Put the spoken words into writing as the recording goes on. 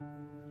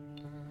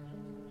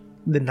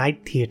The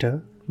Night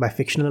Theatre by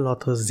fictional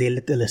author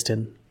Zalith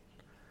Illiston.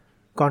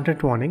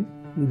 Content warning: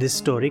 this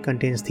story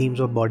contains themes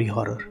of body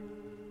horror.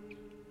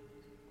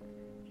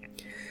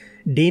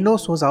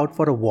 Danos was out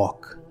for a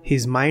walk,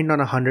 his mind on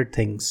 100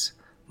 things,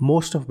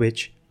 most of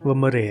which were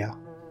Mareya.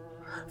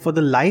 For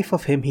the life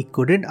of him, he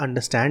couldn't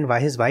understand why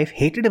his wife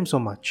hated him so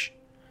much.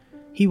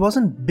 He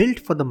wasn't built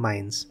for the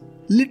mines,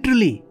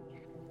 literally.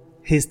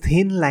 His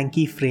thin,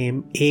 lanky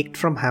frame ached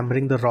from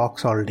hammering the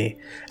rocks all day,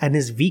 and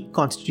his weak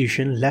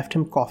constitution left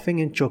him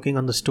coughing and choking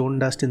on the stone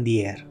dust in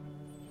the air.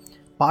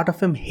 Part of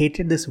him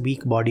hated this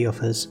weak body of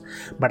his,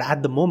 but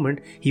at the moment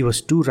he was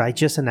too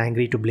righteous and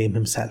angry to blame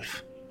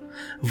himself.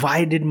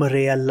 Why did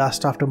Mareya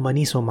lust after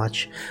money so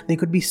much? They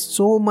could be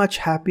so much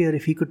happier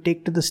if he could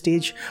take to the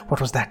stage. What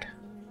was that?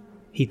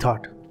 He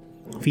thought,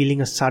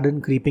 feeling a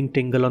sudden creeping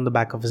tingle on the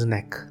back of his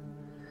neck.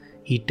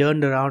 He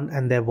turned around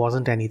and there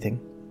wasn't anything.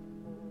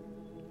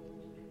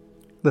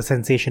 The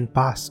sensation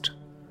passed,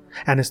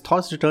 and his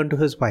thoughts returned to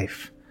his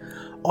wife.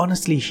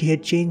 Honestly, she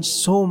had changed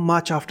so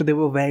much after they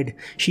were wed.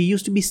 She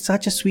used to be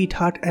such a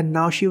sweetheart, and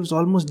now she was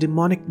almost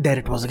demonic. There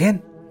it was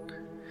again.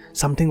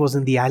 Something was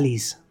in the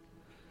alleys.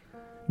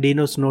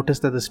 Danos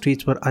noticed that the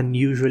streets were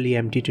unusually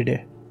empty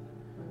today.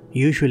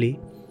 Usually,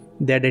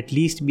 there'd at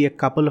least be a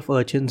couple of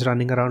urchins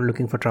running around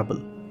looking for trouble.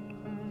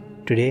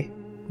 Today,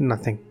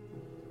 nothing.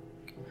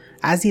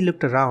 As he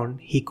looked around,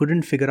 he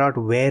couldn't figure out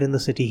where in the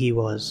city he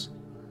was.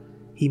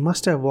 He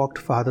must have walked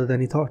farther than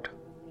he thought.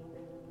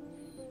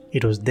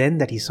 It was then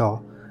that he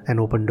saw an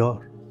open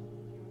door.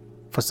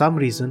 For some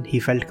reason, he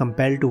felt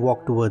compelled to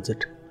walk towards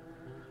it.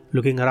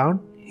 Looking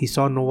around, he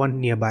saw no one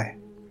nearby.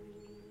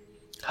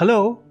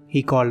 "Hello,"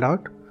 he called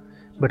out,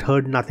 but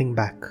heard nothing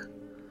back.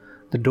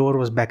 The door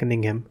was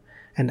beckoning him,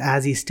 and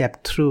as he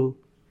stepped through,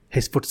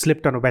 his foot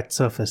slipped on a wet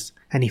surface,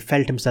 and he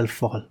felt himself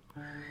fall.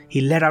 He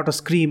let out a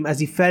scream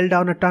as he fell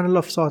down a tunnel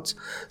of sorts.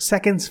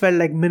 Seconds felt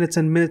like minutes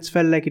and minutes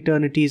felt like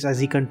eternities as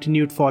he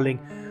continued falling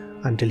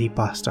until he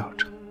passed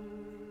out.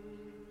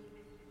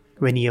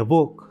 When he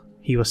awoke,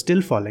 he was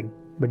still falling,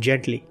 but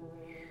gently,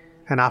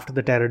 and after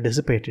the terror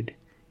dissipated,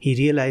 he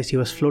realized he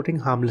was floating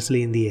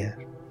harmlessly in the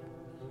air.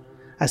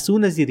 As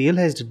soon as he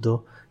realized it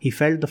though, he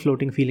felt the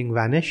floating feeling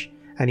vanish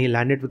and he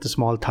landed with a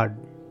small thud.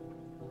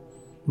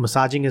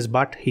 Massaging his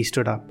butt, he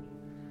stood up.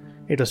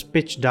 It was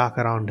pitch dark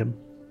around him.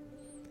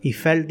 He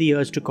felt the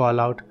urge to call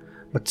out,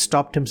 but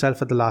stopped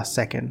himself at the last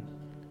second.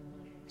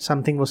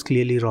 Something was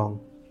clearly wrong.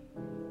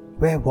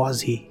 Where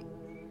was he?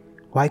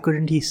 Why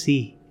couldn't he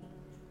see?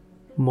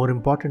 More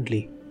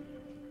importantly,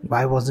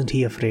 why wasn't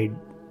he afraid?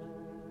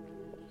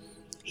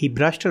 He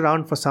brushed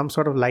around for some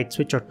sort of light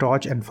switch or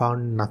torch and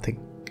found nothing.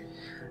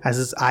 As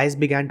his eyes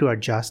began to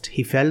adjust,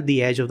 he felt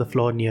the edge of the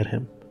floor near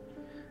him.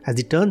 As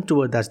he turned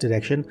toward that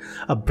direction,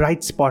 a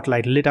bright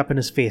spotlight lit up in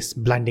his face,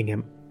 blinding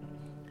him.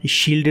 He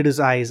shielded his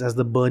eyes as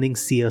the burning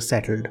sear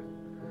settled.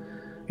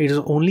 It was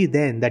only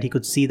then that he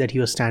could see that he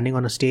was standing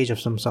on a stage of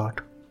some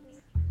sort.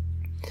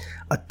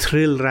 A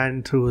thrill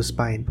ran through his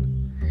spine.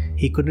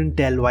 He couldn't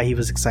tell why he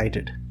was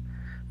excited.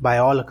 By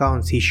all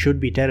accounts, he should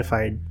be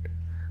terrified,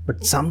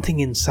 but something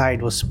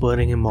inside was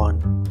spurring him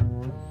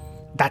on.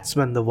 That's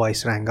when the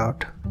voice rang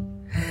out.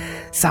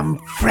 "Some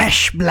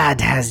fresh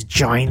blood has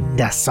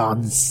joined us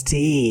on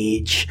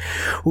stage.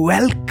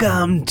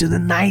 Welcome to the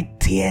Night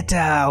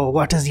Theatre.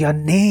 What is your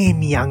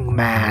name, young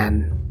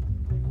man?"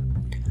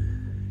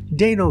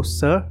 "Danos,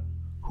 sir.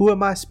 Who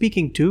am I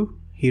speaking to?"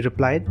 he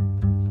replied.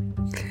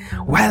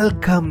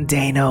 "Welcome,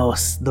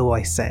 Danos," the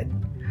voice said.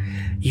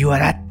 "You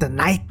are at the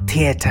Night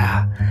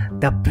Theatre,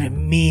 the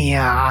premier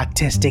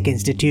artistic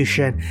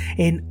institution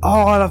in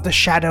all of the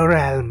Shadow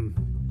Realm.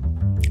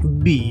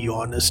 Be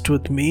honest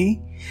with me.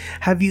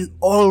 Have you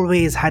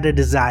always had a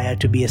desire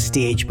to be a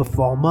stage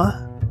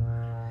performer?"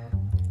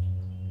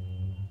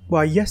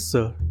 "Why, yes,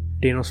 sir,"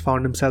 Danos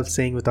found himself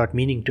saying without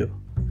meaning to.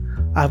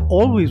 "I've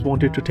always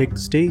wanted to take the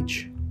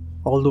stage,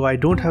 although I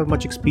don't have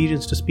much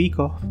experience to speak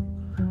of.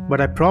 But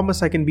I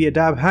promise I can be a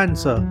dab hand,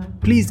 sir.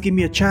 Please give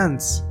me a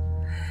chance."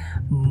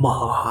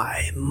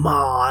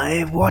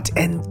 My, what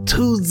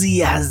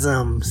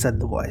enthusiasm," said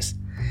the voice.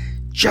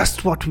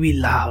 "Just what we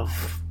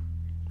love."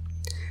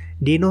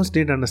 Danos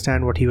didn't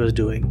understand what he was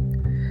doing.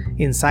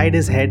 Inside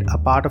his head, a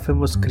part of him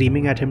was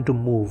screaming at him to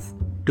move,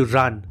 to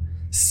run,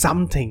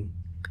 something.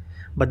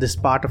 But this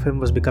part of him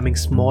was becoming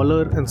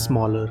smaller and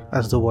smaller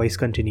as the voice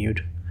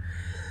continued.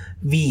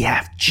 "We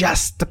have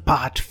just the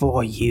part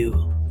for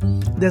you.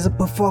 There's a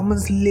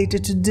performance later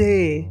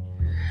today,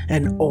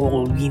 and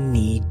all we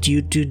need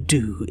you to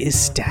do is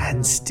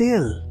stand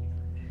still.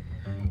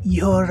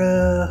 You're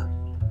a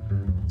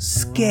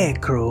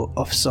scarecrow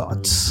of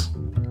sorts,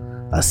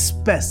 a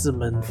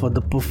specimen for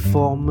the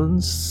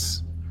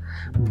performance.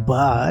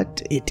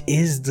 But it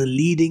is the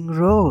leading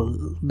role,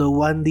 the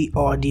one the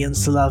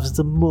audience loves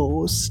the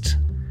most.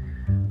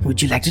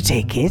 Would you like to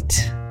take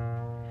it?"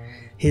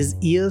 His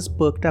ears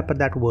perked up at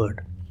that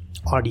word,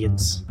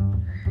 audience.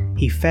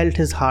 He felt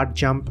his heart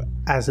jump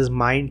as his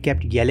mind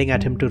kept yelling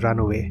at him to run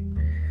away.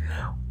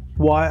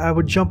 "Why, I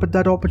would jump at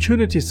that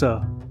opportunity,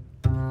 sir."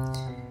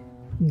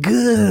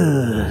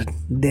 Good,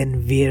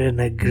 then we're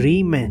in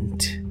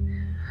agreement.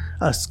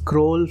 A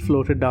scroll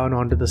floated down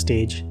onto the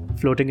stage,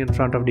 floating in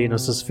front of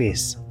Danos'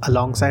 face,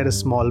 alongside a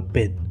small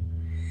pin.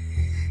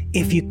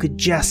 If you could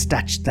just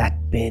touch that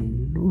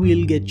pin,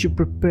 we'll get you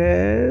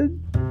prepared.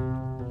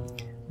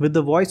 With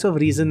the voice of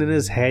reason in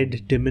his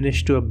head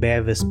diminished to a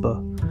bare whisper,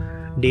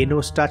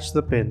 Danos touched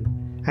the pin,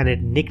 and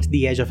it nicked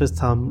the edge of his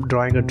thumb,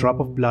 drawing a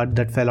drop of blood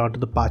that fell onto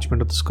the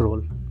parchment of the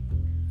scroll.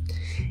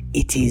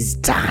 It is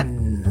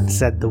done,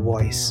 said the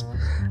voice,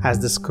 as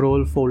the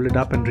scroll folded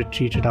up and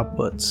retreated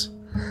upwards.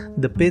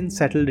 The pin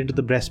settled into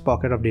the breast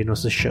pocket of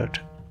Danos' shirt.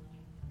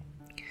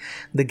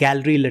 The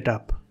gallery lit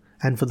up,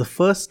 and for the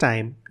first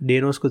time,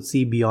 Danos could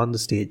see beyond the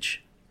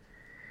stage.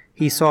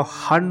 He saw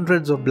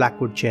hundreds of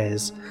blackwood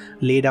chairs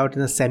laid out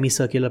in a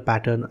semicircular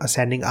pattern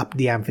ascending up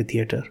the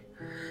amphitheatre,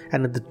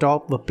 and at the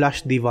top were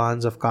plush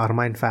divans of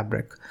carmine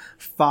fabric,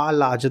 far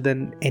larger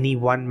than any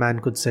one man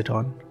could sit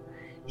on.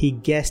 He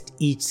guessed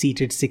each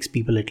seated 6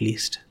 people at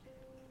least.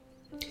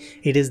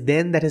 It is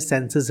then that his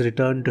senses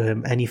returned to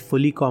him and he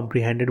fully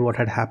comprehended what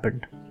had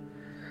happened.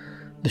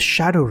 The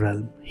Shadow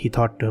Realm, he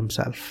thought to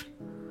himself.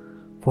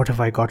 What have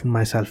I gotten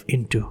myself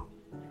into?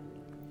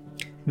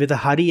 With a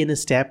hurry in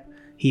his step,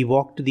 he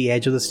walked to the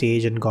edge of the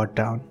stage and got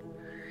down.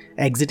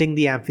 Exiting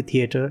the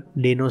amphitheatre,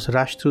 Danos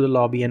rushed through the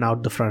lobby and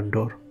out the front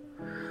door.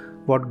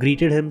 What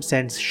greeted him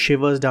sent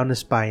shivers down his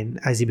spine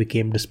as he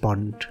became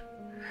despondent.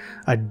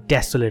 A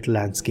desolate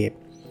landscape,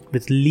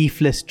 with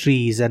leafless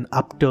trees and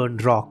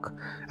upturned rock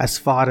as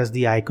far as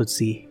the eye could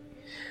see.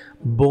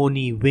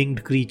 Bony,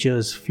 winged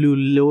creatures flew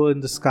low in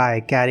the sky,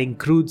 carrying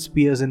crude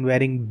spears and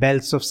wearing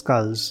belts of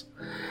skulls.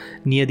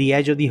 Near the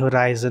edge of the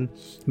horizon,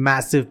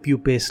 massive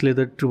pupae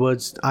slithered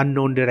towards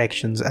unknown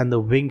directions, and the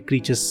winged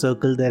creatures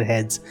circled their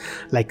heads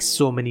like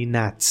so many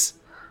gnats,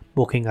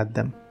 poking at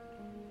them.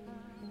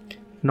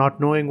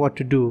 Not knowing what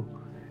to do,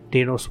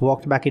 Danos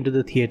walked back into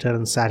the theatre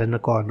and sat in a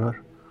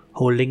corner,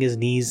 holding his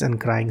knees and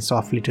crying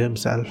softly to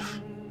himself.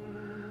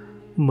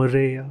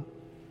 Mareya,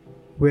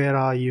 where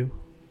are you?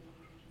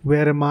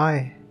 Where am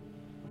I?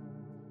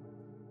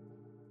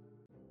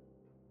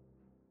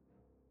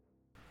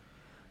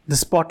 The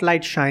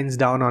spotlight shines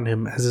down on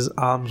him as his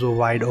arms were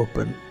wide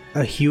open,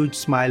 a huge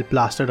smile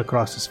plastered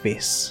across his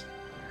face.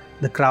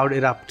 The crowd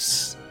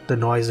erupts. The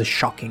noise is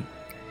shocking.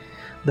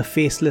 The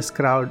faceless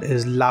crowd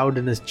is loud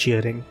in his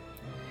cheering.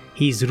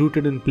 He's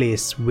rooted in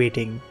place,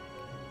 waiting.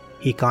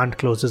 He can't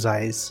close his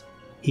eyes.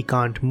 He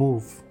can't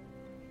move.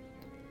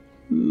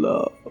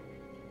 Love.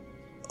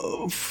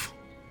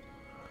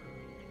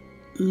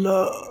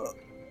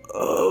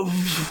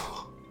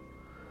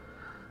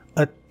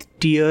 A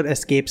tear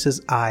escapes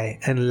his eye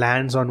and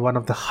lands on one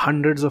of the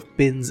hundreds of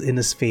pins in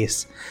his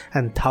face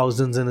and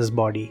thousands in his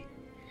body.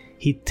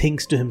 He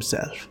thinks to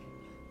himself,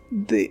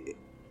 They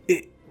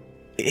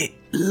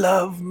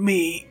love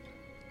me.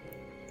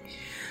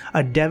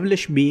 A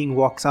devilish being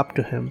walks up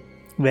to him,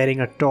 wearing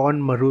a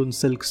torn maroon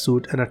silk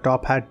suit and a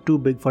top hat too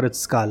big for its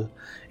skull,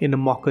 in a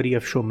mockery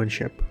of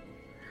showmanship.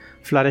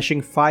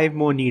 Flourishing 5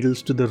 more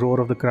needles to the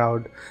roar of the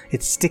crowd,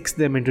 it sticks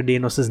them into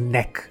Danos'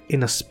 neck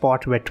in a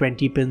spot where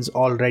 20 pins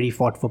already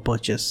fought for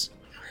purchase.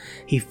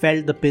 He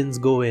felt the pins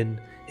go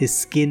in, his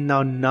skin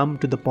now numb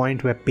to the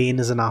point where pain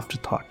is an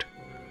afterthought.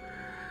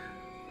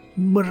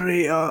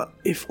 Mareya,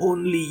 if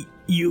only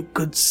you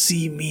could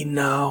see me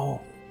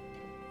now.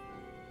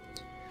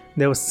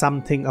 There was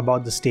something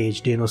about the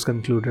stage, Danos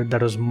concluded,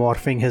 that was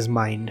morphing his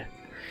mind.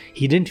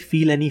 He didn't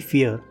feel any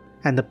fear,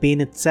 and the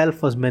pain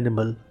itself was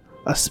minimal,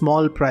 a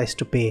small price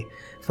to pay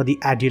for the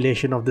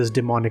adulation of this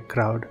demonic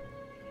crowd.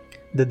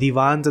 The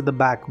divans at the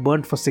back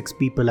weren't for 6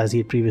 people as he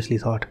had previously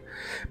thought,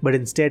 but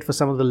instead for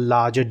some of the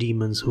larger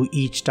demons who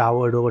each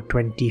towered over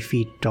 20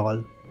 feet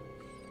tall.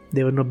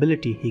 They were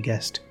nobility, he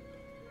guessed.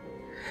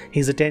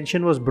 His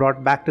attention was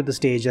brought back to the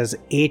stage as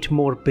 8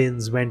 more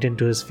pins went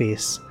into his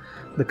face.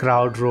 The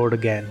crowd roared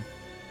again.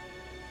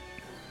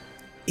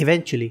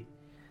 Eventually,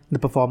 the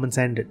performance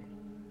ended.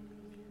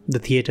 The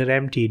theatre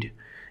emptied,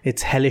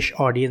 its hellish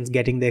audience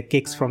getting their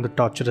kicks from the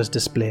torturous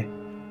display.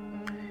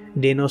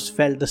 Danos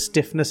felt the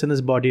stiffness in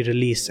his body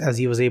release as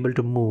he was able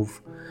to move,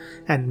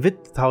 and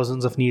with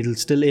thousands of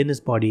needles still in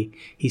his body,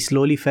 he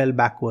slowly fell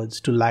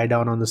backwards to lie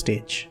down on the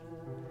stage.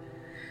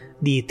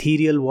 The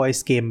ethereal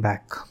voice came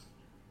back.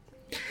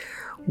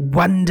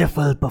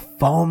 Wonderful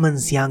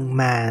performance, young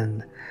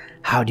man.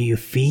 How do you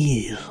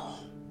feel?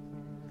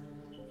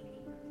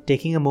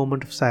 Taking a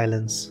moment of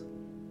silence,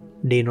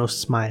 Danos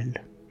smiled.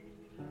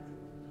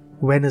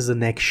 When is the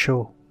next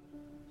show?